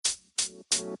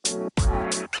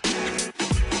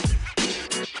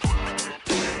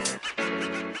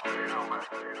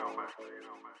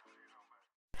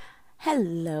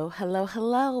Hello, hello,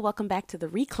 hello. Welcome back to the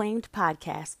Reclaimed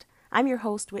Podcast. I'm your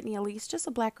host, Whitney Elise, just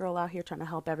a black girl out here trying to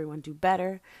help everyone do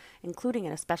better, including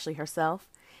and especially herself.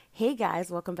 Hey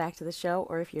guys, welcome back to the show,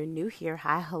 or if you're new here,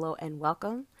 hi, hello, and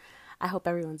welcome. I hope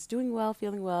everyone's doing well,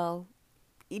 feeling well,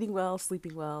 eating well,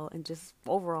 sleeping well, and just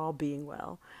overall being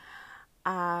well.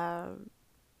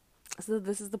 So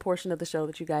this is the portion of the show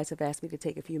that you guys have asked me to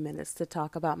take a few minutes to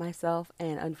talk about myself,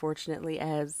 and unfortunately,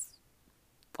 as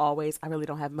always, I really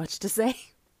don't have much to say.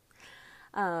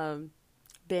 Been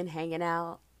hanging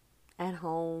out at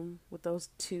home with those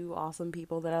two awesome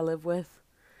people that I live with.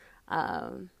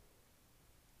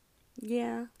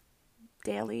 Yeah,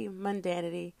 daily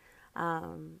mundanity.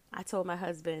 I told my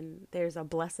husband there's a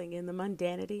blessing in the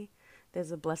mundanity.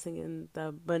 There's a blessing in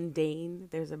the mundane.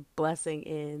 There's a blessing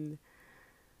in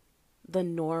the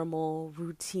normal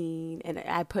routine, and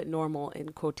I put normal in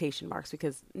quotation marks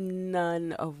because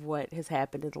none of what has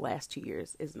happened in the last 2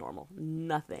 years is normal.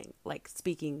 Nothing. Like,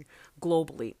 speaking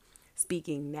globally,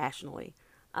 speaking nationally.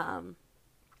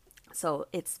 So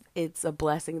it's a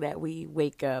blessing that we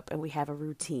wake up and we have a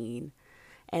routine,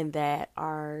 and that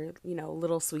our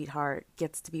little sweetheart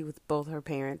gets to be with both her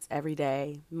parents every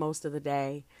day, most of the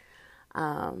day,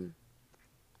 and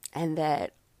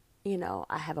that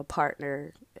I have a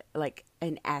partner, like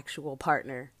an actual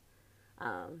partner,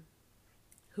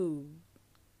 who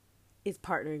is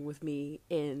partnering with me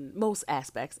in most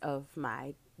aspects of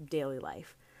my daily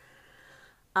life.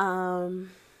 But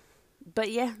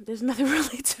yeah, there's nothing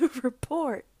really to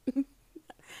report.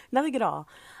 Nothing at all.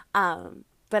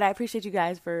 But I appreciate you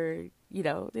guys for,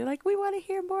 they're like, we want to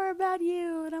hear more about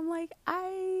you. And I'm like,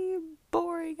 I'm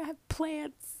boring. I have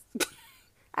plants.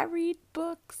 I read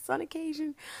books on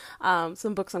occasion.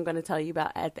 Some books I'm going to tell you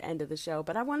about at the end of the show.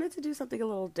 But I wanted to do something a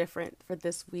little different for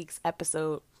this week's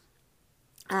episode.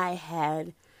 I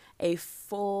had a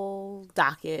full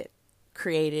docket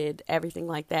created, everything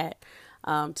like that,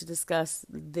 to discuss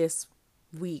this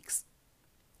week's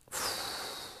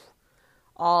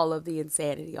all of the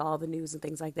insanity, all the news and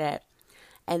things like that.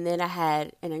 And then I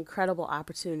had an incredible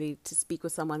opportunity to speak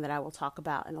with someone that I will talk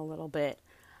about in a little bit.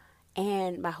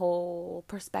 And my whole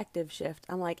perspective shift.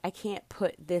 I'm like, I can't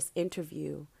put this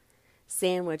interview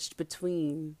sandwiched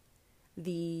between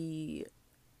the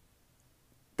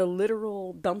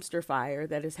literal dumpster fire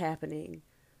that is happening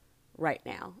right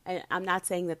now. And I'm not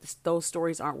saying that those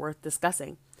stories aren't worth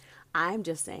discussing. I'm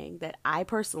just saying that I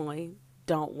personally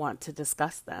don't want to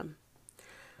discuss them.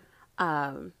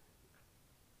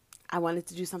 I wanted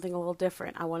to do something a little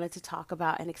different. I wanted to talk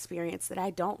about an experience that I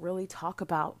don't really talk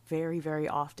about very, very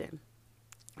often.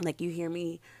 Like, you hear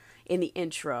me in the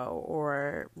intro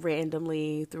or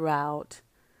randomly throughout,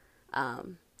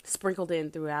 sprinkled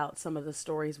in throughout some of the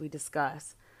stories we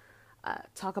discuss.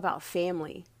 Talk about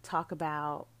family, talk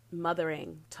about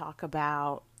mothering, talk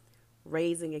about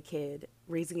raising a kid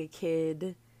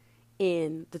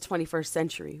in the 21st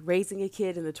century, raising a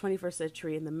kid in the 21st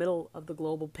century in the middle of the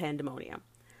global pandemonium.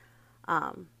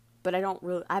 But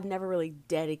I've never really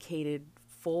dedicated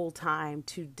full time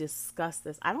to discuss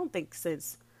this. I don't think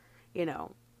since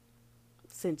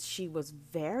she was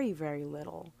very, very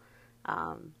little.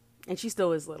 And she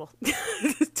still is little.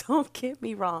 Don't get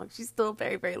me wrong. She's still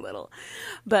very, very little.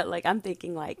 But I'm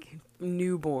thinking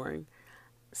newborn.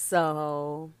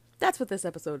 So that's what this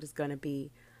episode is going to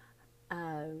be.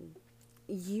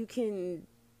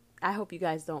 I hope you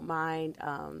guys don't mind.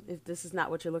 If this is not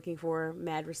what you're looking for,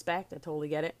 mad respect. I totally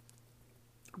get it.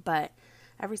 But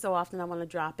every so often I want to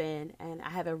drop in, and I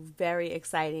have a very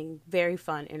exciting, very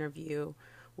fun interview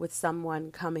with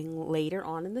someone coming later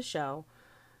on in the show.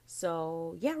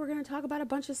 So yeah, we're going to talk about a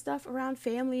bunch of stuff around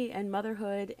family and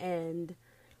motherhood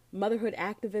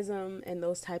activism and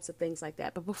those types of things like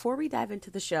that. But before we dive into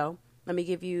the show, let me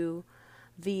give you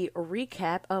the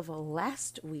recap of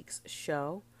last week's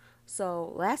show.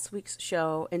 So last week's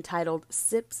show, entitled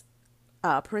SIPS,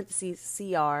 parentheses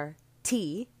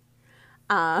CRT,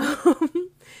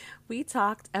 we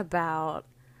talked about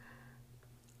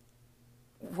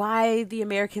why the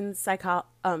American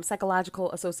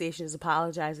Psychological Association is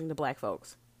apologizing to black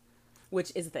folks,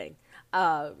 which is a thing.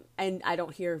 And I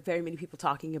don't hear very many people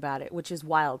talking about it, which is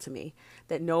wild to me,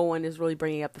 that no one is really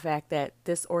bringing up the fact that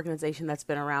this organization that's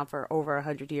been around for over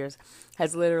 100 years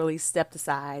has literally stepped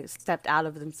out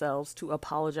of themselves to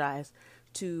apologize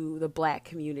to the black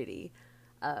community.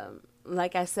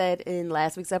 Like I said in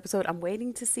last week's episode, I'm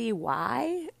waiting to see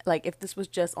why. If this was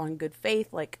just on good faith,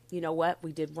 you know what,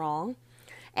 we did wrong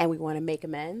and we want to make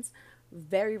amends.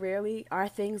 Very rarely are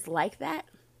things like that.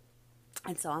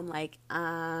 And so I'm like,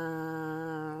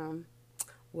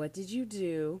 what did you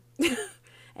do?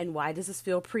 And why does this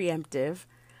feel preemptive?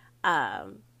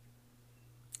 Um,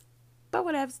 but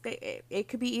whatever, it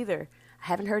could be either. I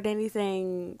haven't heard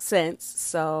anything since,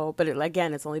 so, but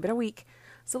again, it's only been a week,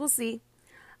 so we'll see.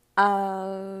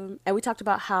 And we talked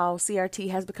about how CRT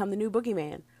has become the new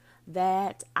boogeyman.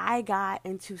 That I got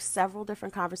into several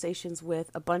different conversations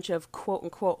with a bunch of quote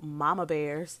unquote mama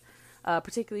bears,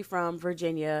 particularly from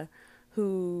Virginia,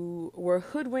 who were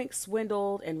hoodwinked,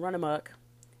 swindled, and run amok,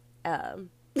 um,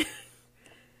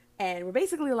 and were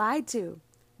basically lied to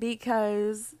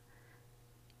because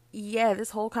yeah, this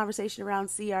whole conversation around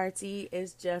CRT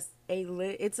is just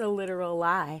it's a literal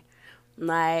lie.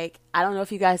 Like, I don't know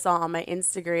if you guys saw on my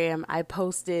Instagram, I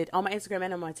posted on my Instagram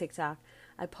and on my TikTok,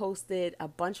 I posted a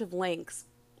bunch of links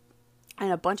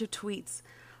and a bunch of tweets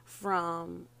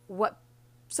from what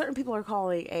certain people are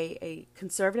calling a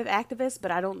conservative activist,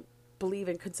 but I don't believe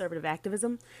in conservative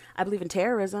activism. I believe in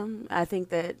terrorism. I think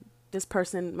that this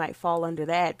person might fall under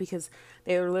that because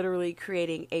they are literally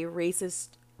creating a racist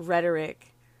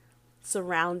rhetoric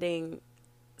surrounding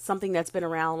something that's been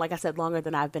around, like I said, longer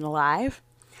than I've been alive,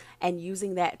 and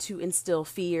using that to instill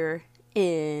fear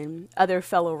in other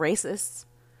fellow racists.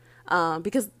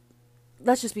 Because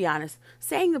let's just be honest,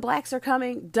 saying the blacks are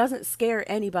coming doesn't scare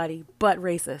anybody but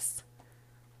racists.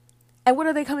 And what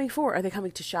are they coming for? Are they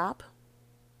coming to shop?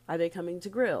 Are they coming to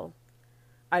grill?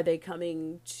 Are they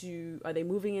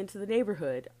moving into the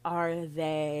neighborhood? Are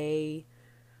they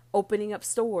opening up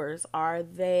stores? Are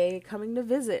they coming to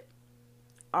visit?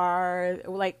 Are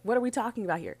like, what are we talking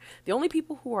about here? The only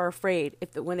people who are afraid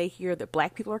when they hear that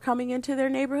black people are coming into their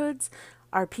neighborhoods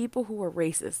are people who are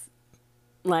racist.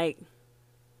 Like,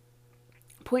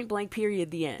 point blank,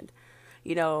 period, the end.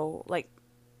 Like,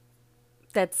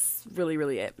 that's really,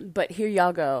 really it. But here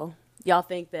y'all go. Y'all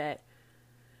think that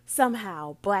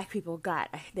somehow black people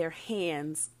got their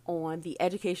hands on the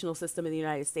educational system in the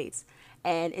United States.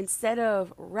 And instead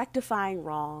of rectifying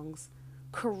wrongs,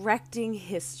 correcting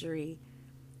history,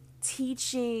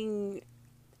 teaching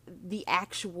the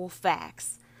actual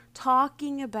facts,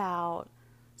 talking about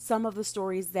some of the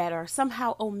stories that are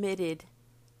somehow omitted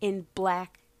in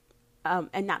black,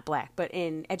 and not black, but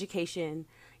in education,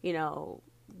 you know,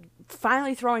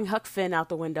 finally throwing Huck Finn out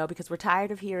the window because we're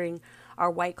tired of hearing our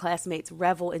white classmates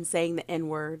revel in saying the N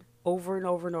word over and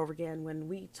over and over again when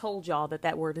we told y'all that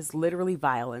that word is literally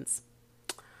violence.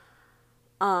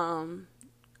 Um,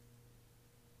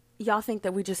 y'all think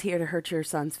that we just here to hurt your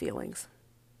son's feelings.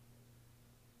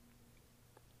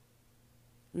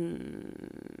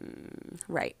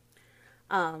 Right.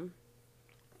 Um,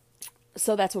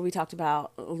 so that's what we talked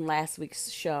about in last week's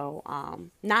show.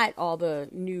 Not all the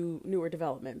newer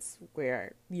developments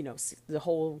where the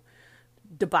whole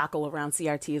debacle around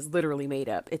CRT is literally made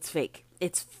up. It's fake.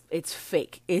 It's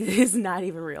fake. It is not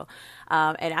even real.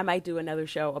 And I might do another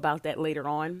show about that later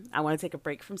on. I want to take a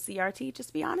break from CRT, just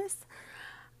to be honest.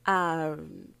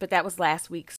 But that was last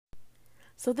week's.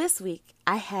 So this week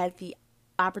I had the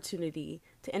opportunity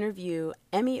to interview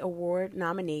Emmy Award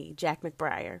nominee Jack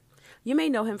McBrayer. You may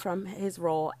know him from his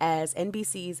role as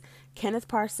NBC's Kenneth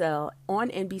Parcell on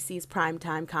NBC's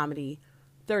primetime comedy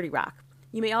 30 Rock.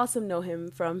 You may also know him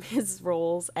from his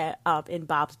roles in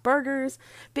Bob's Burgers,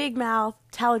 Big Mouth,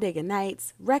 Talladega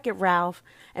Nights, Wreck-It Ralph,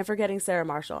 and Forgetting Sarah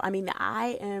Marshall. I mean, the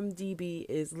IMDb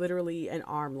is literally an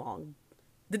arm long.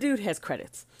 The dude has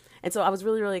credits. And so I was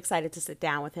really, really excited to sit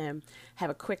down with him, have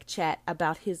a quick chat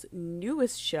about his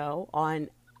newest show on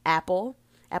Apple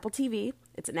TV.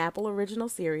 It's an Apple original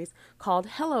series called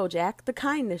Hello Jack, The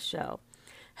Kindness Show.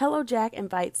 Hello Jack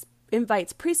invites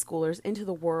preschoolers into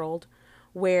the world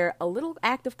where a little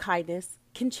act of kindness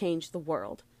can change the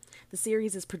world. The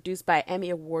series is produced by Emmy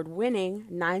Award winning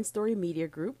 9 Story Media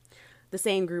Group, the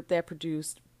same group that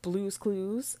produced Blue's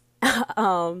Clues,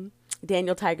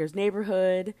 Daniel Tiger's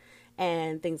Neighborhood,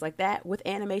 and things like that, with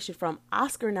animation from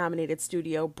Oscar-nominated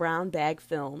studio Brown Bag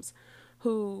Films,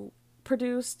 who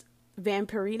produced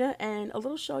Vampirina and a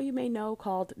little show you may know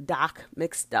called Doc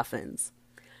McStuffins.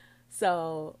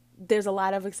 So there's a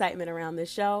lot of excitement around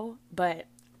this show, but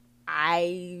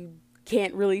I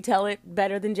can't really tell it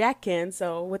better than Jack can.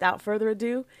 So without further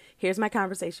ado, here's my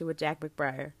conversation with Jack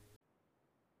McBrayer.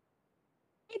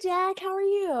 Hey Jack, how are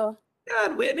you?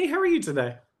 Good, Whitney. How are you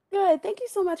today? Good. Thank you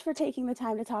so much for taking the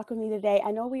time to talk with me today.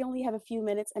 I know we only have a few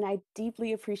minutes, and I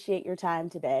deeply appreciate your time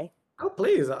today. Oh,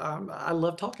 please. I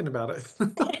love talking about it.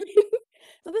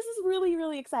 So this is really,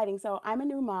 really exciting. So I'm a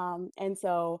new mom, and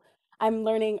so I'm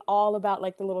learning all about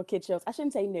like the little kid shows. I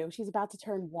shouldn't say new. She's about to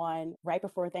turn 1 right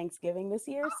before Thanksgiving this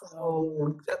year. So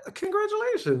Oh,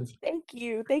 congratulations. thank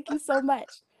you. Thank you so much.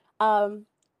 Um,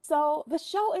 So the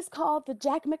show is called the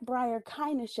Jack McBrayer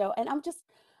Kindness Show, and I'm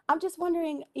just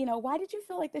wondering, why did you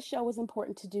feel like this show was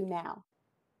important to do now?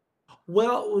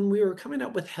 Well, when we were coming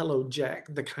up with Hello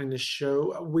Jack, the kind of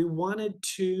show, we wanted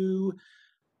to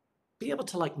be able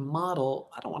to like model,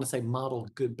 I don't want to say model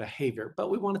good behavior, but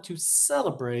we wanted to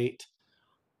celebrate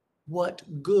what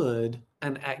good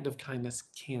an act of kindness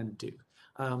can do.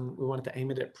 We wanted to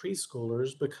aim it at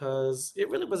preschoolers because it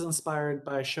really was inspired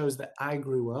by shows that I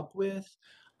grew up with.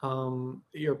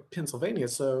 You're Pennsylvania,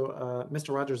 so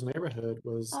Mr. Rogers' Neighborhood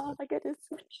was Oh my goodness.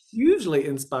 hugely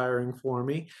inspiring for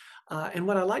me. And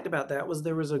what I liked about that was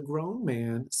there was a grown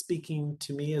man speaking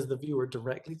to me as the viewer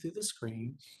directly through the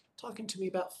screen, talking to me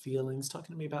about feelings,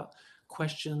 talking to me about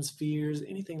questions, fears,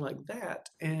 anything like that.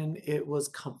 And it was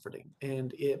comforting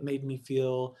and it made me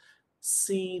feel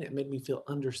seen, it made me feel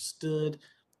understood.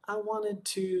 I wanted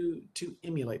to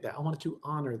emulate that. I wanted to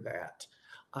honor that.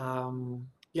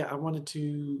 Yeah, I wanted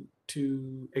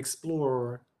to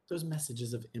explore those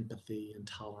messages of empathy and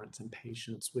tolerance and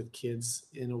patience with kids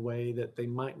in a way that they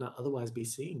might not otherwise be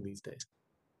seeing these days.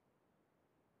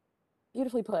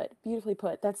 Beautifully put. Beautifully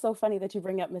put. That's so funny that you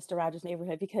bring up Mr. Rogers'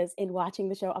 Neighborhood because in watching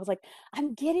the show, I was like,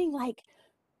 I'm getting like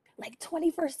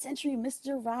 21st century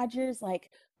Mr. Rogers,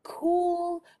 like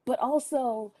cool, but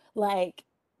also like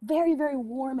very, very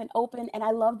warm and open. And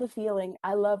I love the feeling.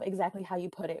 I love exactly how you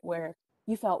put it, where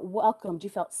you felt welcomed, you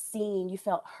felt seen, you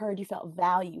felt heard, you felt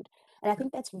valued. And I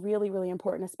think that's really, really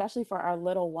important, especially for our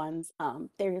little ones.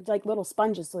 They're like little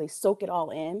sponges, so they soak it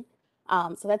all in.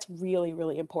 So that's really,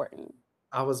 really important.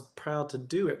 I was proud to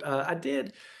do it. I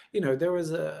did, there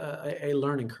was a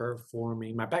learning curve for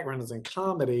me. My background is in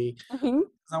comedy, Hmm.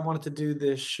 I wanted to do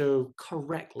this show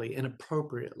correctly and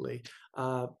appropriately.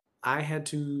 Uh, I had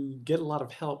to get a lot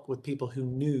of help with people who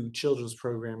knew children's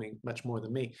programming much more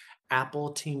than me.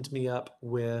 Apple teamed me up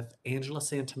with Angela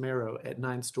Santamero at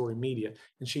Nine Story Media,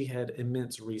 and she had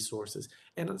immense resources.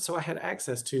 And so I had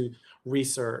access to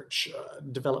research,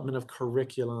 development of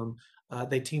curriculum.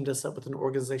 They teamed us up with an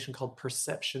organization called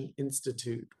Perception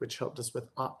Institute, which helped us with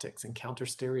optics and counter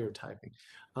stereotyping.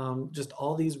 Just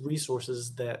all these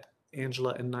resources that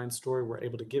Angela and Nine Story were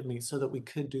able to give me so that we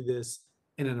could do this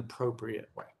in an appropriate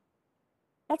way.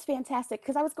 That's fantastic.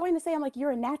 Because I was going to say, I'm like,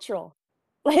 you're a natural.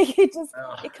 Like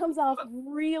it comes off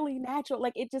really natural.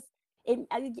 Like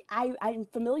I'm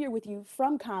familiar with you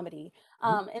from comedy.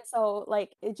 And so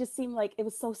like, it just seemed like it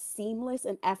was so seamless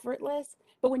and effortless.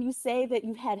 But when you say that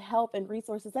you've had help and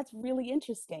resources, that's really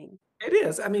interesting. It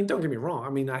is. I mean, don't get me wrong. I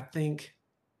mean, I think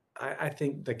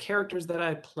the characters that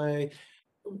I play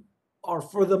are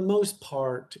for the most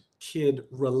part kid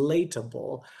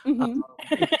relatable. Um, Hmm. you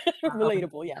I would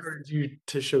Relatable, yes. encourage you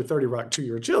to show 30 Rock to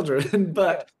your children, Do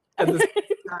but at the same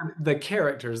it. time, the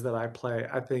characters that I play,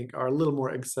 I think, are a little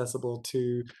more accessible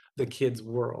to the kids'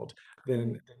 world than,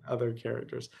 Mhm. than other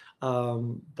characters.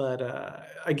 But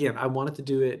again, I wanted to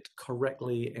do it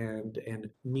correctly and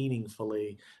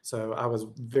meaningfully, so I was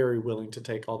very willing to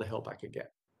take all the help I could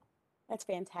get. That's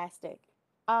fantastic.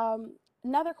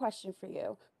 Another question for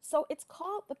you. So it's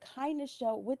called The Kindness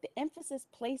Show with the emphasis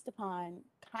placed upon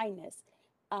kindness.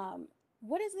 Um,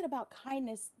 what is it about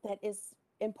kindness that is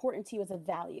important to you as a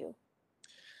value?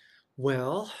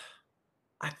 Well,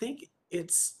 I think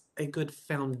it's a good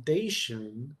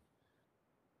foundation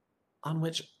on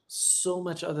which so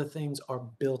much other things are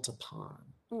built upon.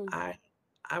 Mm, I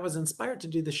I was inspired to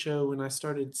do the show when I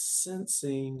started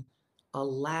sensing a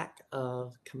lack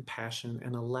of compassion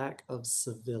and a lack of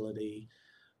civility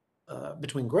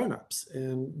between grown-ups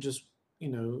and just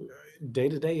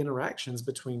day-to-day interactions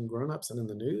between grown-ups and in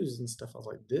the news and stuff. I was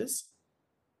like, this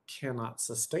cannot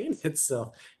sustain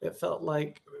itself. It felt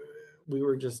like we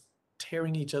were just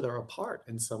tearing each other apart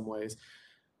in some ways.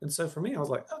 And so for me, I was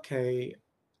like, okay,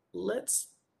 let's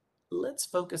let's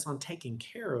focus on taking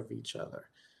care of each other.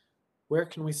 Where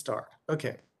can we start?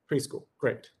 Okay, preschool,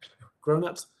 great.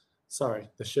 Grown-ups, sorry,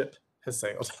 the ship has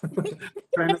sailed.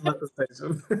 Train has left the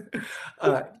station.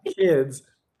 Kids,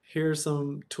 here's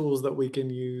some tools that we can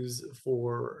use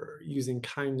for using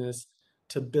kindness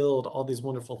to build all these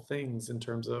wonderful things in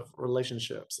terms of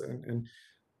relationships. And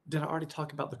did I already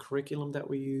talk about the curriculum that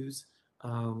we use?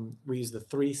 We use the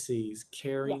three C's: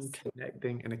 caring, yes.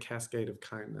 connecting, and a cascade of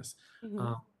kindness. Hmm.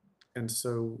 Um, and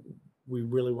so we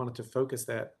really wanted to focus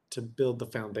that to build the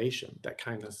foundation, that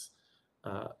kindness,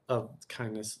 of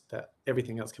kindness that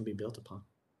everything else can be built upon.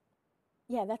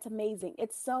 Yeah, that's amazing.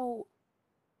 It's so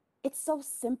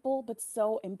simple, but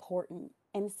so important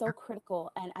and so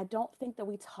critical. And I don't think that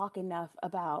we talk enough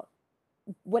about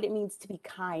what it means to be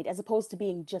kind as opposed to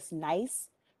being just nice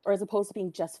or as opposed to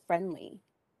being just friendly.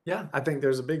 Yeah, I think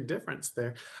there's a big difference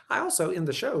there. I also, in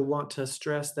the show, want to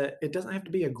stress that it doesn't have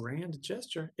to be a grand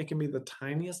gesture. It can be the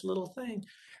tiniest little thing.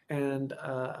 And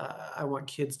I want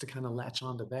kids to kind of latch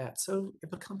on to that. So it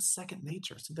becomes second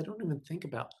nature. So they don't even think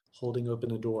about holding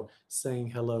open a door, saying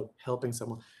hello, helping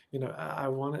someone. I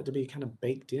want it to be kind of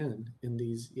baked in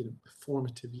these,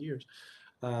 formative years,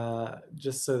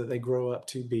 just so that they grow up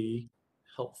to be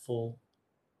helpful,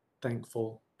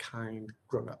 thankful, kind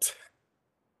grown-ups.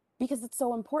 Because it's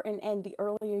so important. And the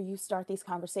earlier you start these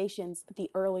conversations, the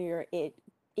earlier it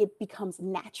becomes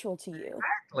natural to you.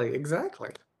 Exactly, exactly.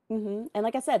 And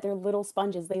like I said, they're little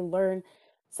sponges. They learn.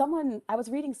 Someone I was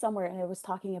reading somewhere and it was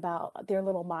talking about their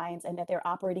little minds and that they're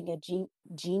operating at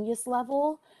genius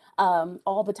level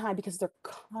all the time because they're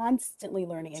constantly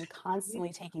learning and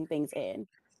constantly taking things in.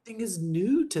 Everything is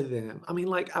new to them. I mean,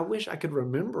 like, I wish I could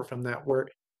remember from that where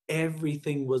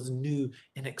everything was new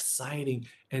and exciting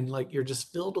and like you're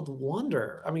just filled with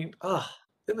wonder. I mean,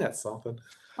 isn't that something?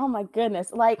 Oh my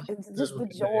goodness. Like Those just were the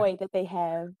good days. joy that they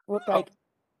have Oh,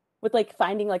 with like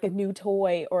finding like a new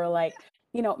toy or like,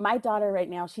 my daughter right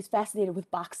now, she's fascinated with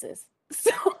boxes.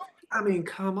 So, I mean,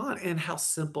 come on. And how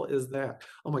simple is that?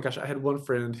 Oh my gosh, I had one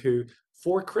friend who,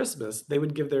 for Christmas, they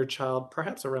would give their child,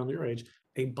 perhaps around your age,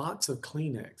 a box of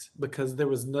Kleenex because there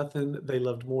was nothing they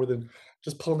loved more than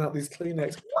just pulling out these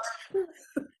Kleenex.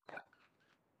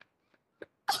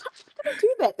 gonna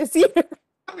do that this year.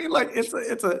 I mean, like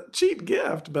it's a cheap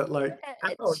gift, but like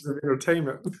And hours of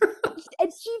entertainment.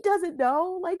 and she doesn't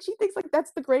know. Like she thinks like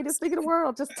that's the greatest thing in the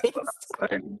world. Just taking stuff.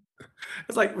 Saying.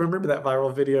 It's like, remember that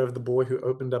viral video of the boy who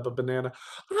opened up a banana?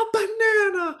 A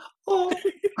banana! Oh,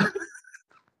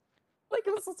 Like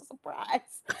it was such a surprise.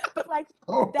 But like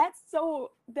oh.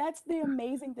 that's the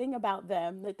amazing thing about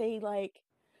them that they like,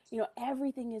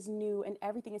 everything is new and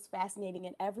everything is fascinating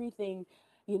and everything,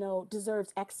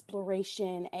 deserves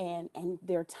exploration and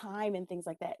their time and things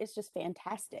like that. It's just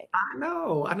fantastic. I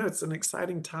know it's an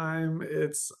exciting time.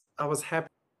 I was happy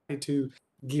to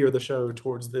gear the show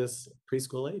towards this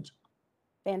preschool age.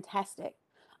 Fantastic.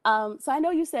 So I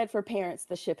know you said for parents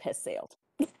the ship has sailed.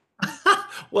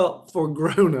 Well, for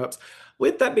grown-ups.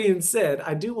 With that being said,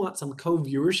 I do want some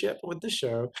co-viewership with the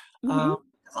show. Hmm. Um,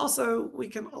 Also, we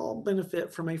can all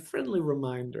benefit from a friendly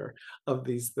reminder of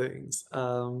these things.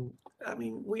 I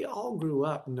mean, we all grew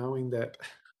up knowing that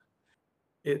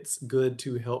it's good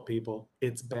to help people,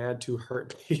 it's bad to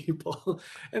hurt people.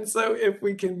 And so if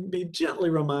we can be gently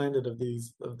reminded of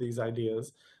these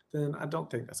ideas, then I don't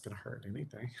think that's going to hurt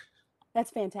anything.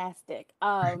 That's fantastic.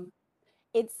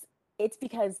 It's it's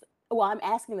because well, I'm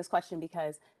asking this question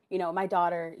because my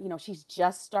daughter, she's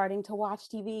just starting to watch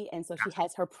TV, and so she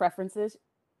has her preferences.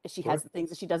 She has Sure. the things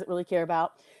that she doesn't really care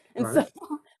about, and Right?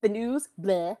 so the news,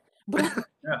 bleh. But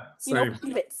Yeah, same.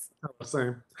 puppets.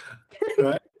 Same.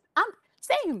 Right?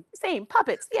 I'm same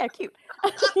puppets. Yeah, cute.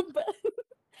 but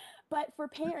but for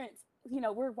parents,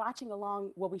 we're watching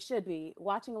along. Well, we should be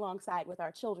watching alongside with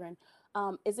our children.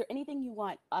 Is there anything you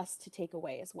want us to take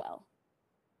away as well?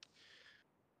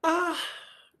 Uh,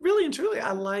 Really and truly,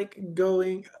 I like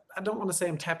going. I don't want to say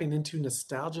I'm tapping into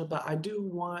nostalgia, but I do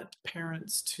want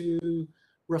parents to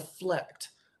reflect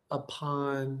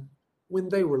upon when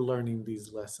they were learning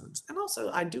these lessons. And also,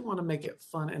 I do want to make it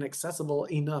fun and accessible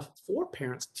enough for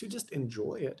parents to just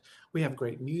enjoy it. We have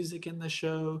great music in the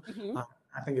show. Hmm. Uh,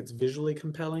 I think it's visually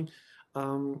compelling.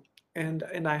 Um, and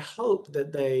I hope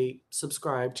that they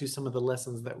subscribe to some of the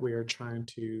lessons that we are trying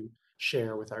to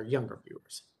share with our younger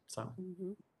viewers. So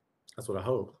Hmm. that's what I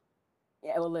hope.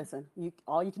 Yeah, well, listen, you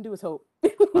all you can do is hope.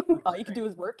 All you can do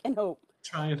is work and hope.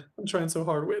 I'm trying so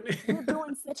hard, Whitney. You're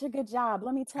doing such a good job.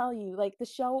 Let me tell you, like the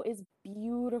show is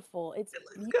beautiful. It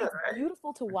looks good, It's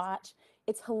beautiful to watch.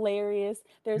 It's hilarious.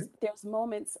 right? There's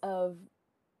moments of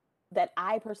that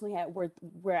I personally had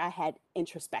where I had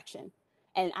introspection,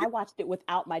 and I watched it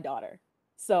without my daughter.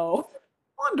 So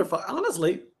Wonderful.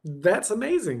 Honestly, that's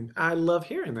amazing. I love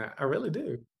hearing that. I really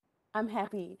do. I'm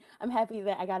happy. I'm happy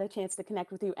that I got a chance to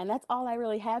connect with you, and that's all I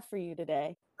really have for you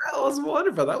today. That was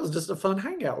wonderful. That was just a fun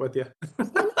hangout with you. I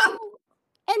know.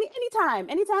 Anytime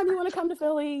you want to come to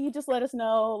Philly, you just let us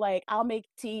know. Like I'll make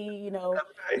tea. You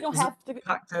Right. don't Some have to.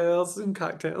 cocktails and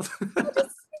cocktails. Just hang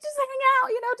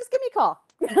out. Just give me a call.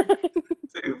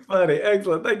 Too funny.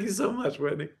 Excellent. Thank you so much,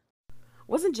 Whitney.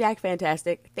 Wasn't Jack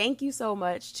fantastic? Thank you so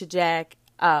much to Jack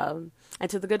and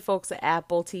to the good folks at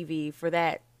Apple TV for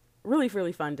that really,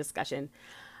 really fun discussion.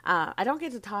 I don't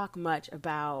get to talk much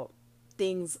about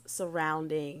things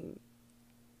surrounding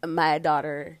my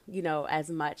daughter, as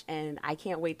much, and I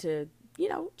can't wait to,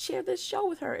 share this show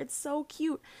with her. It's so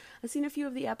cute. I've seen a few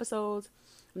of the episodes.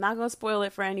 I'm not gonna spoil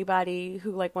it for anybody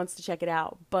who like wants to check it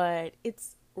out, but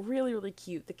really, really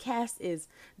cute. The cast is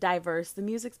diverse. The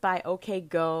music's by OK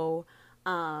Go.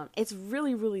 It's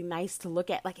really, really nice to look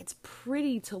at. Like, it's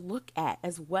pretty to look at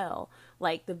as well.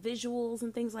 Like, the visuals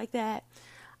and things like that.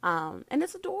 And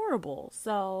it's adorable.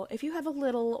 So, if you have a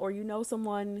little, or you know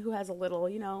someone who has a little,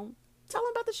 tell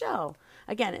them about the show.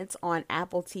 Again, it's on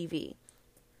Apple TV.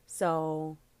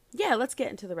 So, yeah, let's get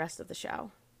into the rest of the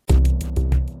show.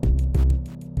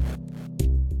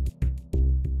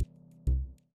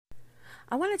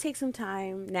 I want to take some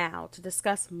time now to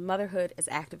discuss motherhood as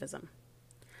activism.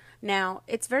 Now,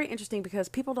 it's very interesting because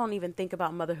people don't even think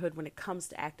about motherhood when it comes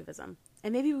to activism,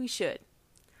 and maybe we should.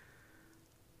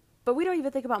 But we don't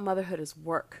even think about motherhood as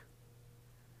work.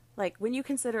 Like, when you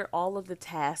consider all of the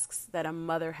tasks that a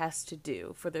mother has to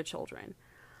do for their children,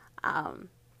 um,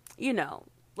 you know,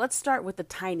 let's start with the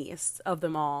tiniest of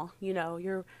them all.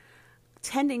 You're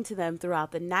tending to them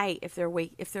throughout the night if they're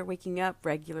waking up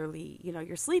regularly.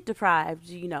 You're sleep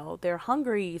deprived. They're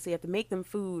hungry, so you have to make them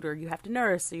food, or you have to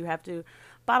nurse, so you have to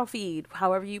bottle feed,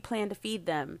 however you plan to feed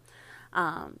them.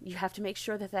 You have to make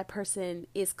sure that that person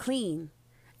is clean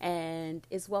and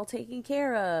is well taken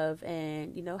care of,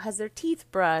 and has their teeth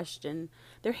brushed and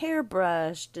their hair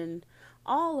brushed, and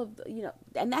all of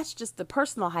and that's just the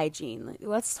personal hygiene.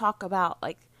 Let's talk about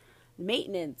like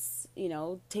maintenance,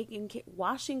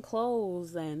 washing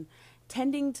clothes and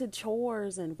tending to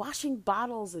chores and washing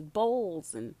bottles and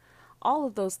bowls and all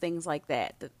of those things like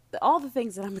that. All the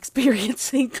things that I'm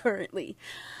experiencing currently.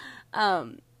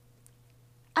 I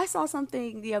saw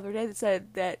something the other day that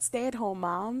said that stay-at-home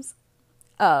moms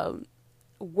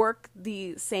work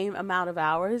the same amount of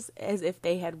hours as if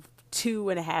they had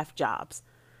 2.5 jobs,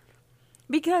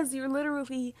 because you're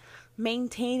literally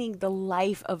maintaining the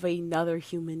life of another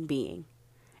human being.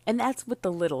 And that's with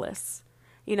the littlest.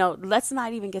 Let's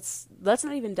not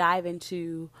even dive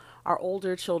into our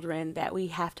older children that we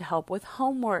have to help with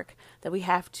homework, that we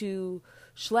have to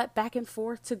schlep back and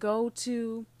forth to go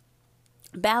to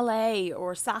ballet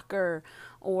or soccer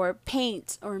or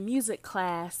paint or music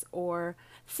class or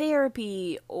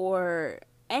therapy or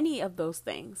any of those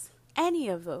things. Any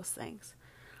of those things.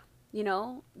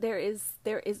 There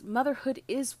is motherhood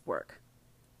is work.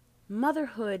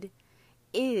 Motherhood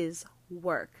is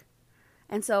work.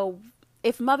 And so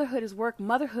if motherhood is work,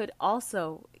 motherhood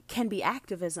also can be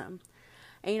activism.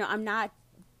 And I'm not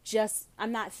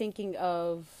thinking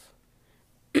of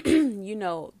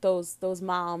those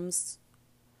moms.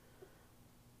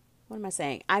 What am I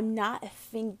saying? I'm not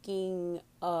thinking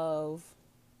of,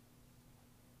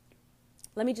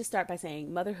 let me just start by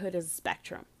saying motherhood is a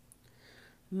spectrum.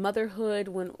 Motherhood,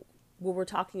 when we're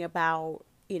talking about,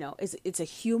 it's a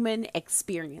human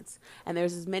experience, and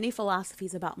there's as many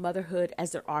philosophies about motherhood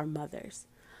as there are mothers.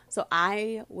 So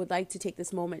I would like to take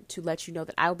this moment to let you know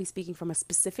that I will be speaking from a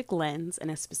specific lens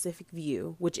and a specific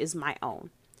view, which is my own.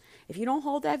 If you don't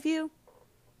hold that view,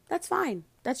 that's fine.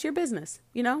 That's your business,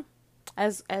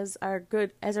 As our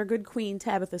good Queen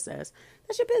Tabitha says,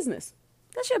 that's your business.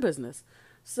 That's your business.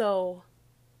 So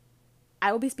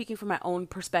I will be speaking from my own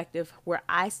perspective, where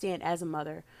I stand as a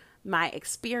mother, my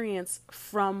experience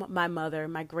from my mother,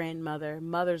 my grandmother,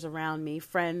 mothers around me,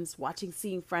 friends,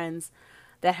 seeing friends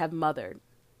that have mothered.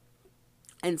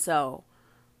 And so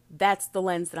that's the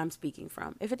lens that I'm speaking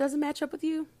from. If it doesn't match up with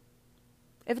you,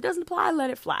 if it doesn't apply, let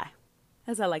it fly,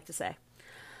 as I like to say.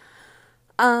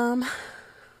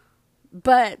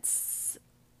 But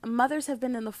mothers have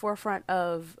been in the forefront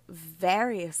of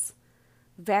various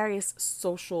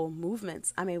social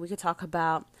movements. I mean, we could talk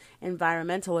about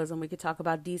environmentalism. We could talk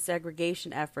about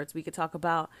desegregation efforts. We could talk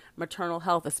about maternal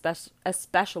health,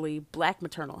 especially Black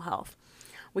maternal health.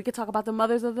 We could talk about the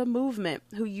mothers of the movement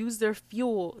who use their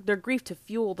grief to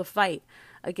fuel the fight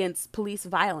against police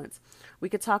violence. We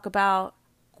could talk about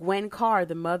Gwen Carr,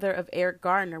 the mother of Eric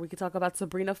Gardner. We could talk about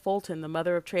Sabrina Fulton, the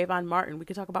mother of Trayvon Martin. We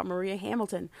could talk about Maria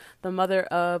Hamilton, the mother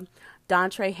of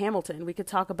Dontre Hamilton. We could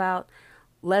talk about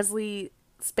Leslie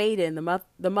Spaden,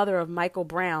 the mother of Michael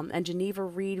Brown, and Geneva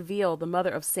Reed Veal, the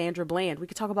mother of Sandra Bland. We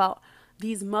could talk about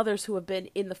these mothers who have been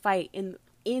in the fight, in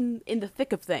the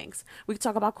thick of things. We could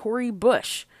talk about Cori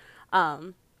Bush,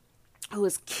 who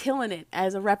is killing it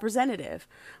as a representative.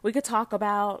 We could talk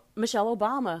about Michelle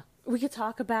Obama. We could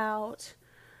talk about,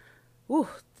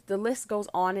 the list goes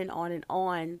on and on and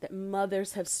on, that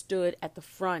mothers have stood at the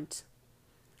front,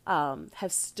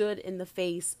 have stood in the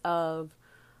face of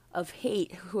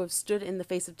hate, who have stood in the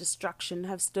face of destruction,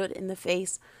 have stood in the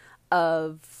face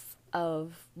of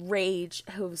rage,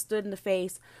 who have stood in the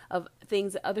face of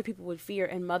things that other people would fear,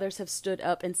 and mothers have stood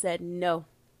up and said, no,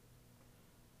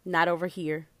 not over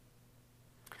here,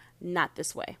 not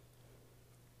this way.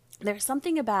 There's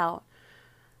something about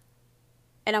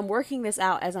And I'm working this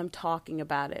out as I'm talking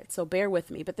about it, so bear with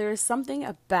me. But there is something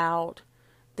about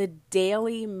the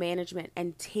daily management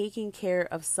and taking care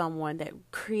of someone that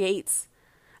creates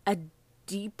a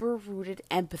deeper rooted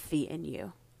empathy in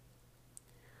you.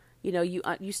 You know,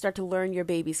 you start to learn your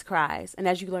baby's cries, and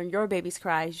as you learn your baby's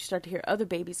cries, you start to hear other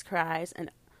babies' cries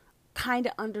and kind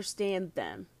of understand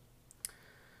them.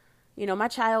 You know, my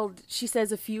child, she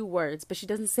says a few words, but she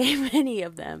doesn't say many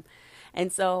of them.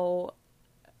 And so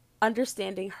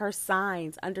understanding her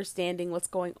signs, understanding what's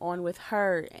going on with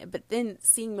her, but then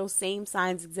seeing those same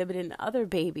signs exhibited in other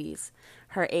babies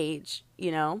her age,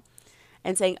 you know,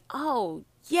 and saying, oh,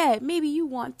 yeah, maybe you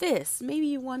want this, maybe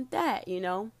you want that, you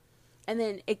know, and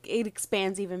then it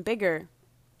expands even bigger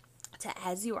to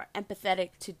as you are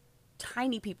empathetic to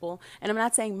tiny people. And I'm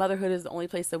not saying motherhood is the only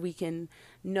place that we can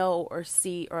know or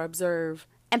see or observe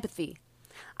empathy.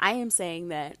 I am saying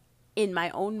that in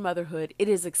my own motherhood, it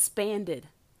has expanded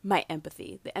my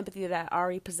empathy, the empathy that I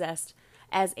already possessed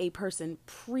as a person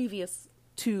previous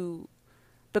to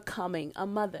becoming a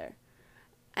mother.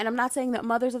 And I'm not saying that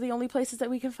mothers are the only places that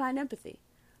we can find empathy,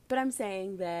 but I'm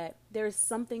saying that there's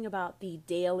something about the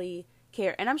daily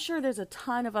care. And I'm sure there's a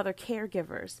ton of other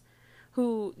caregivers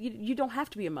who you don't have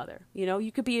to be a mother. You know,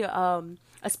 you could be a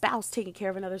spouse taking care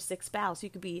of another sick spouse. You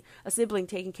could be a sibling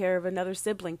taking care of another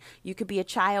sibling. You could be a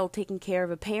child taking care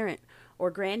of a parent or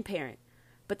grandparent.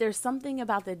 But there's something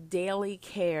about the daily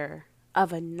care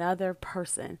of another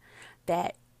person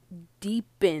that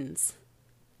deepens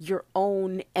your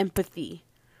own empathy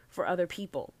for other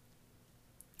people.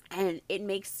 And it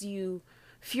makes you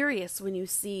furious when you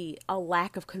see a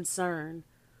lack of concern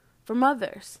for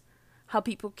mothers. How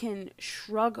people can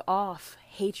shrug off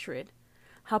hatred.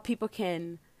 How people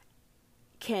can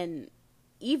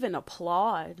even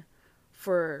applaud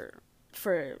for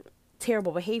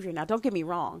terrible behavior. Now, don't get me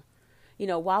wrong. You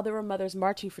know, while there were mothers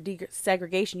marching for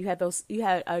desegregation, you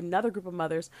had another group of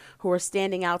mothers who were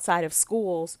standing outside of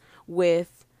schools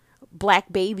with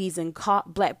black babies and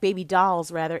black baby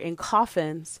dolls rather in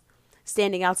coffins,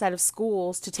 standing outside of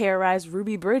schools to terrorize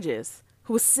Ruby Bridges,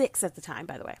 who was 6 at the time,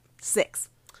 by the way, 6.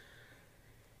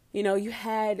 You know, you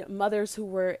had mothers who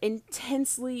were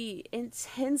intensely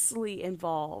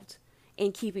involved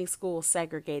in keeping schools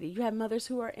segregated. You had mothers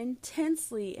who are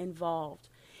intensely involved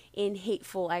in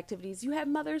hateful activities. You have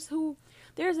mothers who,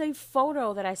 there's a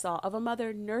photo that I saw of a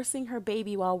mother nursing her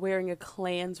baby while wearing a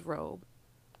Klan's robe.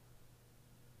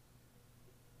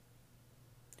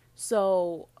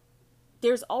 So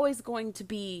there's always going to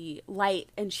be light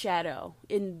and shadow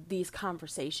in these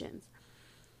conversations.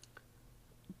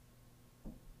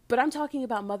 But I'm talking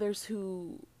about mothers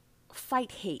who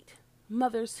fight hate,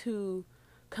 mothers who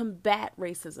combat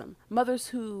racism, mothers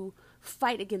who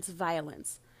fight against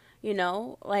violence. You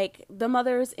know, like the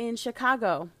mothers in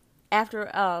Chicago after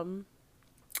a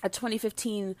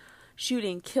 2015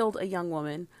 shooting killed a young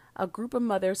woman. A group of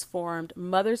mothers formed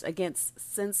Mothers Against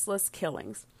Senseless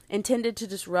Killings, intended to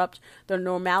disrupt the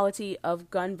normality of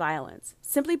gun violence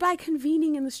simply by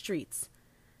convening in the streets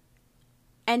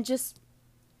and just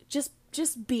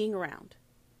being around.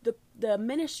 The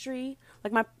ministry,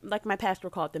 like my pastor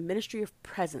called it, the ministry of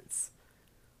presence.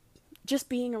 Just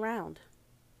being around,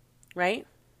 right?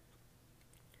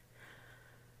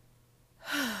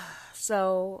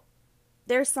 So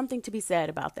there's something to be said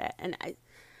about that, and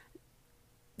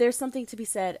there's something to be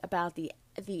said about the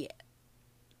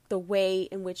way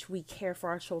in which we care for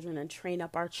our children and train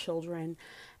up our children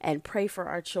and pray for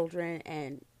our children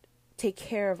and take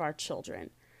care of our children.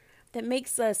 That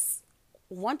makes us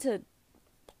want to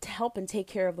help and take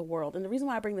care of the world. And the reason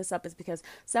why I bring this up is because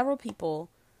several people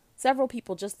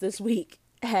just this week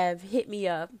have hit me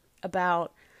up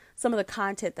about some of the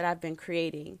content that I've been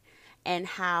creating and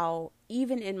how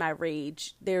even in my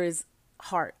rage, there is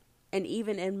heart. And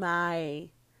even in my,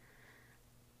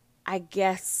 I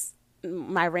guess,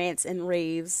 my rants and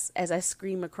raves as I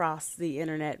scream across the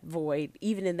internet void,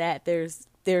 even in that there's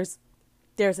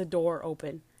a door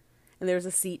open and there's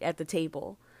a seat at the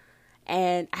table.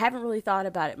 And I haven't really thought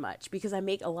about it much because I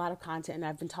make a lot of content and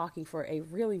I've been talking for a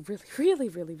really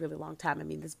long time. I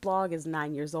mean, this blog is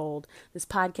 9 years old. This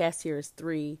podcast here is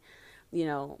 3. You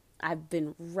know, I've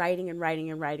been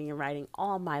writing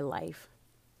all my life.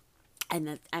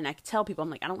 And I tell people,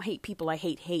 I'm like, I don't hate people, I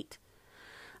hate hate.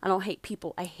 I don't hate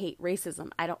people, I hate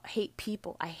racism. I don't hate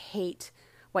people, I hate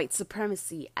white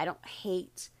supremacy. I don't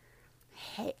hate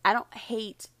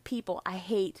people, I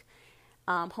hate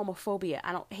homophobia.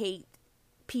 I don't hate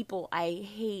people, I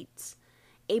hate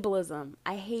ableism.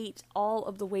 I hate all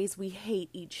of the ways we hate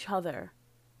each other.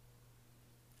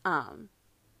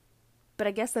 But but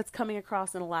I guess that's coming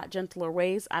across in a lot gentler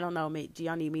ways. I don't know, mate. Do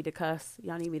y'all need me to cuss?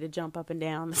 Y'all need me to jump up and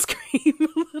down and scream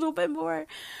a little bit more?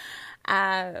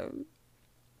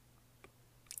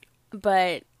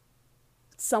 But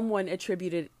someone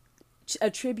attributed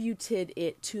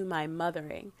it to my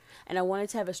mothering, and I wanted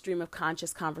to have a stream of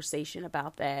conscious conversation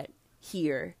about that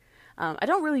here. I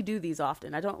don't really do these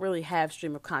often. I don't really have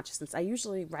stream of consciousness. I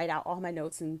usually write out all my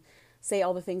notes and say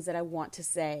all the things that I want to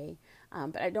say,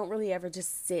 but I don't really ever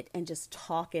just sit and just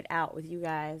talk it out with you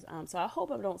guys. So I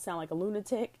hope I don't sound like a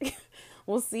lunatic.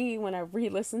 We'll see when I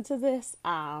re-listen to this,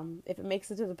 if it makes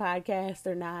it to the podcast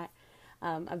or not.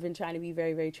 I've been trying to be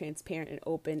very, very transparent and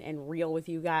open and real with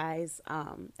you guys,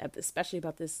 especially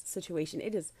about this situation.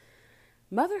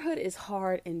 Motherhood is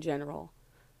hard in general,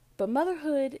 but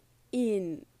motherhood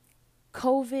in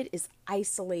COVID is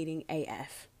isolating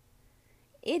AF.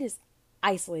 It is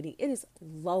isolating. It is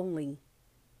lonely.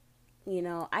 You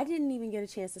know, I didn't even get a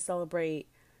chance to celebrate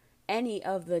any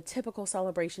of the typical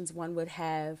celebrations one would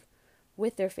have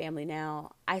with their family.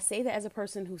 Now, I say that as a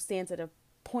person who stands at a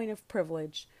point of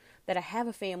privilege, that I have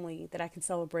a family that I can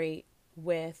celebrate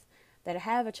with, that I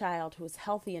have a child who is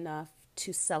healthy enough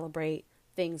to celebrate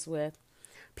things with.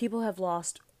 People have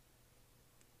lost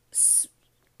just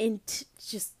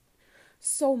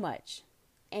so much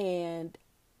and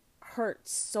hurt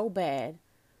so bad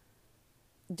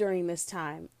during this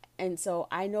time. And so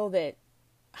I know that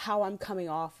how I'm coming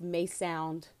off may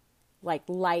sound like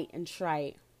light and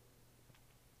trite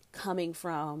coming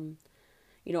from,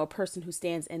 you know, a person who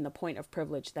stands in the point of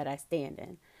privilege that I stand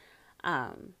in.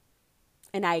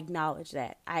 And I acknowledge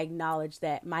that. I acknowledge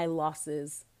that my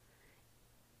losses,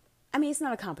 I mean, it's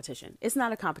not a competition. It's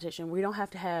not a competition. We don't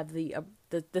have to have the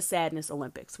sadness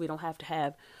Olympics. We don't have to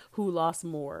have who lost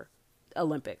more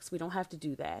Olympics. We don't have to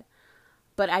do that.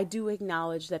 But I do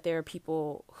acknowledge that there are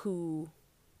people who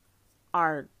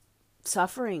are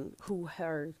suffering, who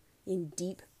are in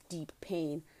deep, deep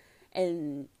pain.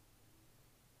 And,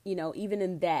 you know, even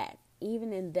in that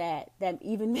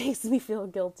even makes me feel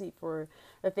guilty for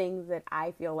the things that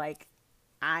I feel like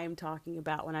I'm talking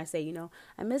about when I say, you know,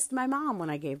 I missed my mom when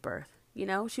I gave birth. You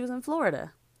know, she was in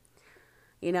Florida.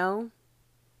 You know,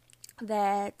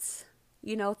 that,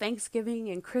 you know, Thanksgiving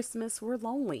and Christmas were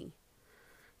lonely.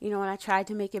 You know, and I tried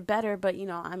to make it better, but, you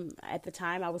know, at the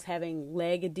time I was having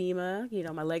leg edema. You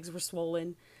know, my legs were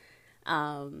swollen.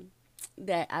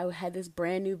 That I had this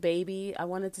brand new baby. I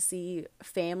wanted to see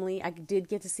family. I did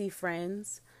get to see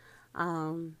friends.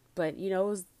 But, you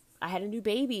know, I had a new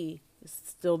baby. It's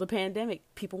still the pandemic.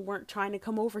 People weren't trying to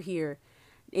come over here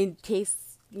in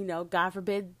case, you know, God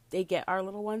forbid they get our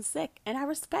little one sick. And I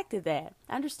respected that.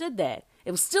 I understood that. It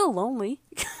was still lonely.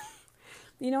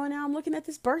 You know, and now I'm looking at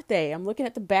this birthday. I'm looking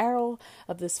at the barrel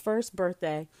of this first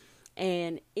birthday.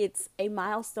 And it's a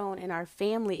milestone in our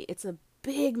family. It's a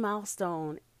big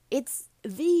milestone. It's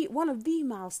one of the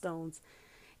milestones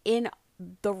in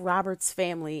the Roberts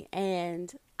family.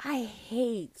 And I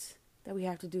hate that we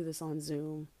have to do this on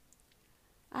Zoom.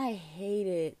 I hate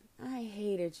it. I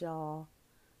hate it, y'all.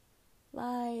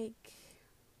 Like,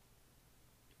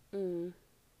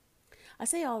 I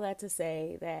say all that to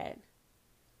say that,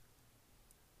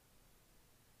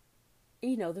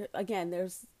 you know,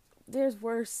 there's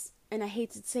worse, and I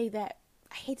hate to say that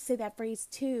phrase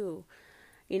too,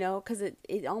 you know, because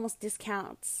it almost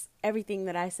discounts everything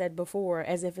that I said before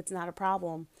as if it's not a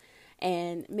problem.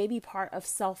 And maybe part of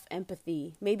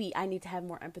self-empathy, maybe I need to have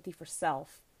more empathy for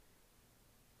self.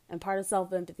 And part of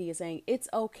self-empathy is saying, it's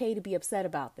okay to be upset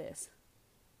about this.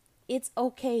 It's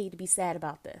okay to be sad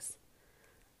about this.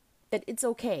 That it's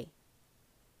okay.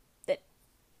 That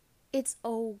it's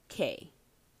okay.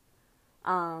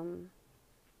 And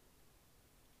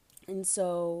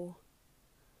so,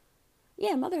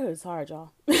 yeah, motherhood is hard,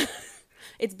 y'all.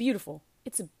 It's beautiful.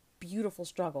 It's a beautiful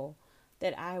struggle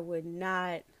that I would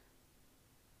not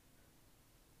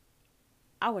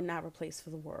replace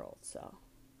for the world. So,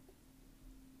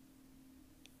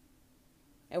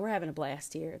 and we're having a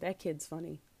blast here. That kid's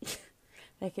funny.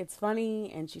 That kid's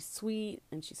funny, and she's sweet,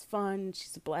 and she's fun.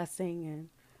 She's a blessing, and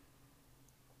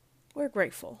we're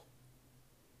grateful.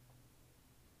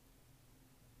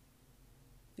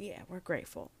 Yeah, we're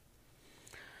grateful.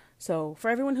 So for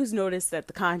everyone who's noticed that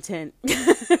the content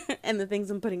and the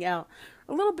things I'm putting out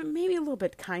maybe a little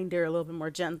bit kinder, a little bit more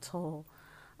gentle,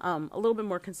 a little bit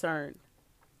more concerned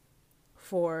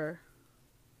for,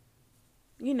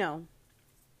 you know,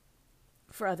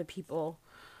 for other people,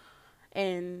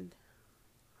 and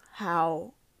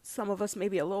how some of us may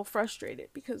be a little frustrated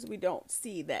because we don't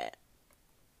see that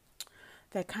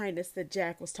kindness that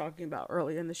Jack was talking about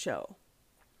earlier in the show.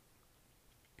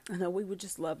 I know we would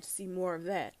just love to see more of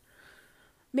that.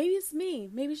 maybe it's me.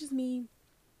 Maybe it's just me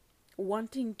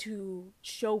wanting to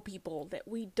show people that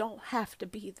we don't have to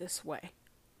be this way.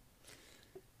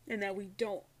 And that we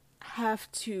don't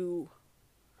have to,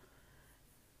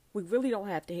 we really don't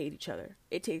have to hate each other.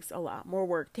 It takes a lot more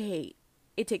work to hate.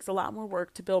 It takes a lot more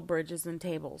work to build bridges than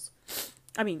tables.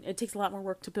 I mean, it takes a lot more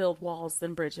work to build walls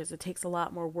than bridges. It takes a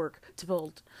lot more work to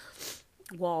build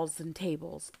walls than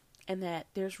tables. And that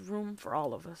there's room for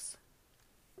all of us.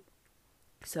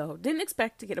 So, didn't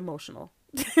expect to get emotional.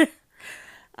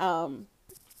 But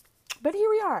here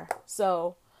we are.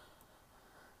 So,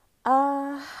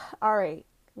 alright.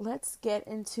 Let's get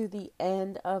into the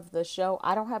end of the show.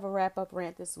 I don't have a wrap-up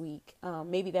rant this week.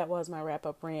 Maybe that was my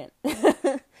wrap-up rant.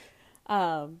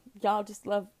 Y'all just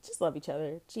love each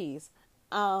other. Jeez.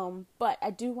 But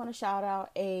I do want to shout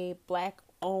out a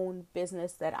Black-owned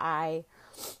business that I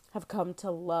have come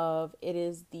to love. It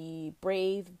is the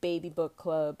Brave Baby Book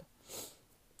Club.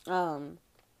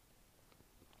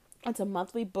 It's a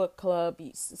monthly book club.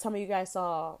 Some of you guys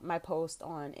saw my post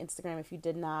on Instagram. If you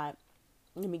did not,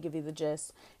 let me give you the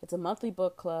gist. It's a monthly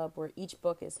book club where each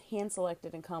book is hand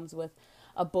selected and comes with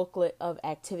a booklet of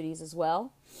activities as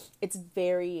well. It's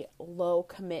very low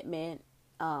commitment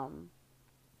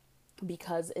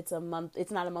because it's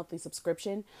not a monthly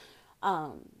subscription.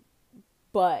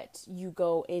 But you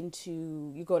go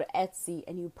to Etsy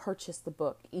and you purchase the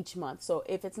book each month. So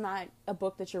if it's not a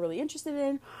book that you're really interested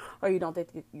in, or you don't think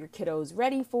your kiddo's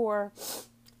ready for,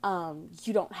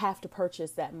 you don't have to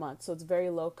purchase that month. So it's very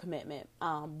low commitment.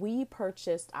 We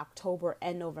purchased October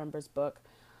and November's book.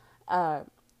 And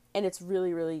it's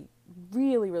really, really,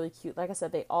 really, really cute. Like I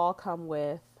said, they all come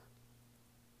with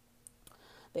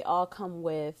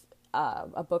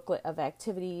a booklet of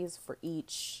activities for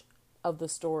each of the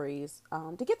stories,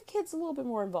 to get the kids a little bit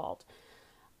more involved.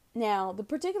 Now, the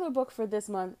particular book for this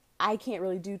month, I can't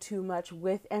really do too much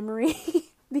with Emery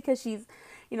because she's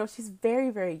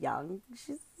very, very young.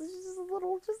 She's a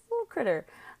little critter,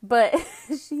 but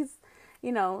she's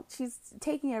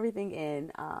taking everything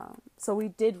in. So we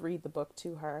did read the book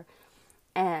to her,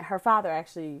 and her father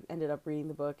actually ended up reading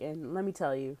the book. And let me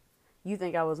tell you, you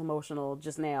think I was emotional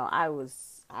just now? I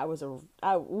was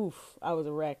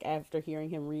a wreck after hearing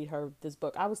him read her this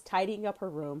book. I was tidying up her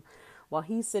room while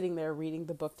he's sitting there reading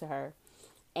the book to her,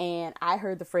 and I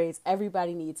heard the phrase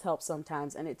 "everybody needs help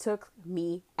sometimes," and it took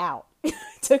me out. It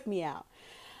took me out.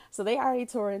 So they already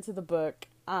tore into the book,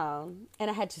 and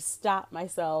I had to stop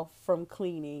myself from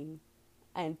cleaning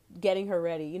and getting her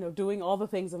ready. Doing all the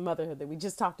things of motherhood that we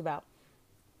just talked about,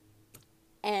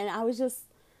 and I was just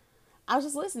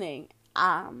listening.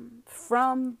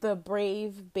 From the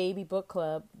Brave Baby Book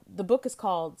Club. The book is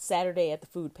called Saturday at the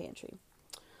Food Pantry.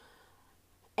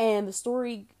 And the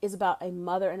story is about a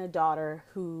mother and a daughter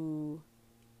who,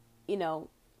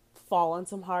 fall on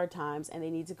some hard times and they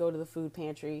need to go to the food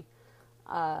pantry.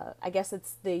 I guess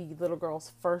it's the little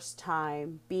girl's first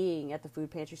time being at the food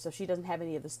pantry, so she doesn't have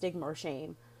any of the stigma or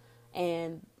shame.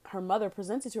 And her mother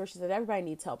presents it to her. She said, everybody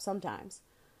needs help sometimes.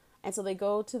 And so they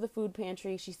go to the food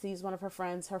pantry. She sees one of her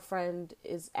friends. Her friend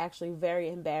is actually very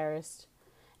embarrassed,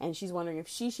 and she's wondering if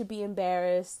she should be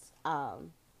embarrassed.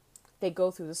 They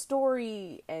go through the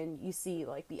story, and you see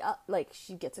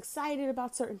she gets excited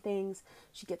about certain things.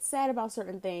 She gets sad about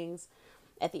certain things.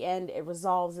 At the end, it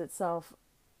resolves itself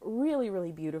really,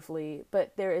 really beautifully.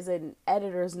 But there is an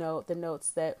editor's note that notes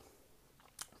that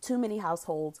too many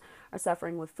households are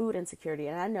suffering with food insecurity.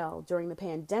 And I know during the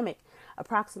pandemic,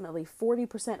 approximately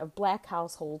 40% of Black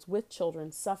households with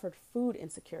children suffered food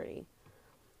insecurity,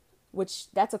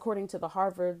 which that's according to the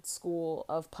Harvard School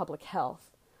of Public Health.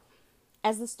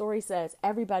 As the story says,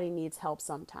 everybody needs help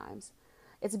sometimes.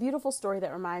 It's a beautiful story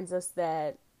that reminds us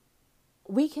that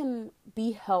we can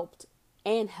be helped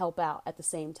and help out at the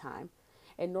same time.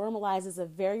 It normalizes a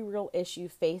very real issue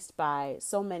faced by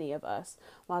so many of us,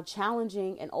 while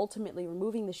challenging and ultimately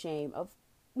removing the shame of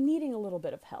needing a little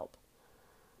bit of help.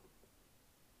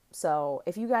 So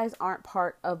if you guys aren't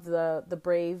part of the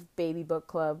Brave Baby Book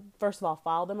Club, first of all,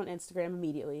 follow them on Instagram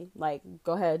immediately.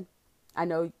 Go ahead. I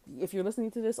know if you're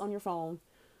listening to this on your phone,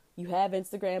 you have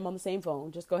Instagram on the same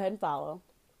phone. Just go ahead and follow.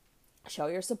 Show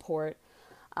your support.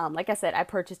 Like I said, I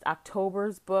purchased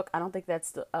October's book. I don't think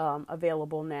that's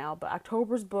available now, but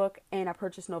October's book, and I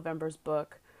purchased November's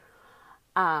book.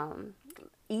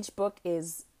 Each book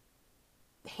is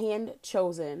hand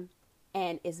chosen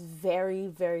and is very,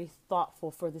 very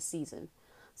thoughtful for the season.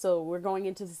 So we're going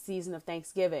into the season of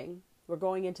Thanksgiving. We're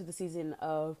going into the season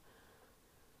of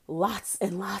lots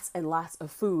and lots and lots of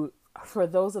food for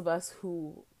those of us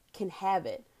who can have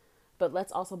it. But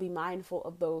let's also be mindful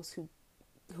of those who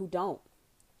don't.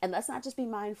 And let's not just be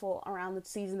mindful around the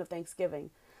season of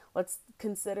Thanksgiving. Let's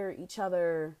consider each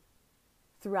other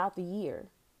throughout the year.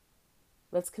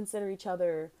 Let's consider each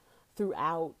other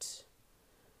throughout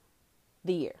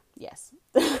the year. Yes.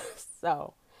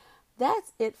 So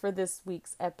that's it for this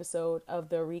week's episode of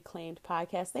the Reclaimed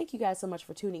Podcast. Thank you guys so much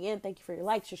for tuning in. Thank you for your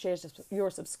likes, your shares,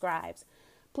 your subscribes.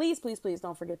 Please, please, please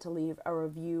don't forget to leave a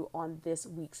review on this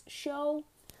week's show.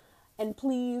 And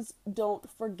please don't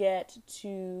forget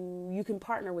you can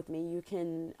partner with me. You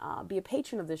can be a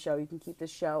patron of the show. You can keep the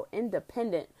show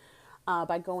independent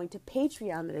by going to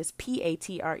Patreon. That is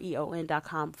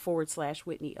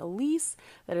patreon.com/Whitney Elise.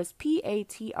 That is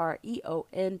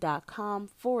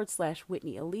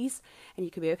patreon.com/Whitney Elise. And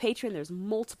you can be a patron. There's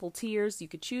multiple tiers. You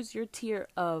could choose your tier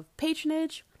of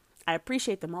patronage. I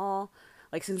appreciate them all.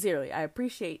 Like, sincerely, I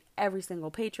appreciate every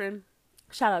single patron.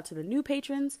 Shout out to the new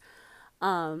patrons.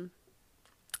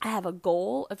 I have a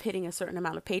goal of hitting a certain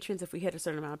amount of patrons. If we hit a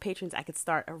certain amount of patrons, I could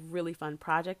start a really fun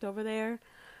project over there.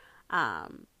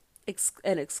 An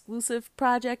exclusive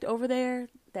project over there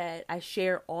that I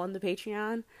share on the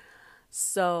Patreon.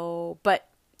 So, but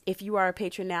if you are a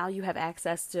patron now, you have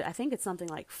access to, I think it's something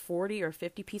like 40 or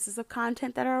 50 pieces of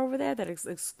content that are over there that is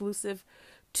exclusive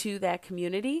to that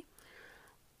community.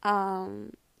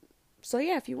 So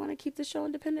yeah, if you want to keep the show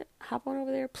independent, hop on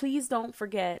over there. Please don't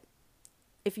forget,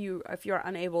 if you're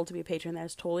unable to be a patron,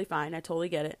 that's totally fine. I totally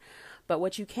get it. But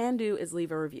what you can do is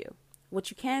leave a review. What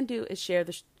you can do is share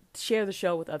the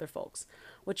show with other folks.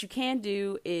 What you can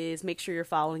do is make sure you're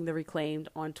following The Reclaimed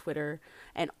on Twitter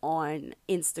and on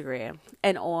Instagram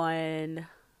and on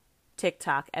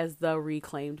TikTok as The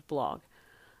Reclaimed Blog.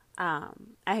 I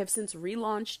have since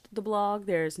relaunched the blog.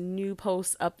 There's new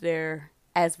posts up there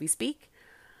as we speak.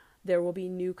 There will be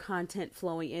new content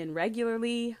flowing in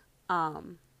regularly.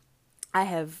 I'm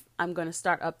going to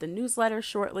start up the newsletter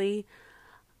shortly,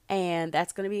 and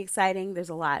that's going to be exciting. There's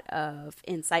a lot of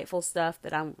insightful stuff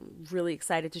that I'm really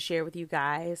excited to share with you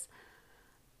guys.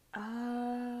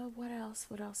 What else?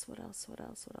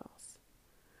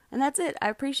 And that's it. I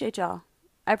appreciate y'all.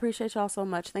 I appreciate y'all so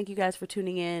much. Thank you guys for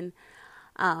tuning in.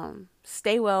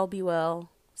 Stay well, be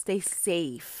well, stay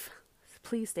safe.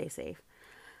 Please stay safe.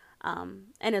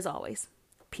 And as always,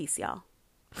 peace, y'all.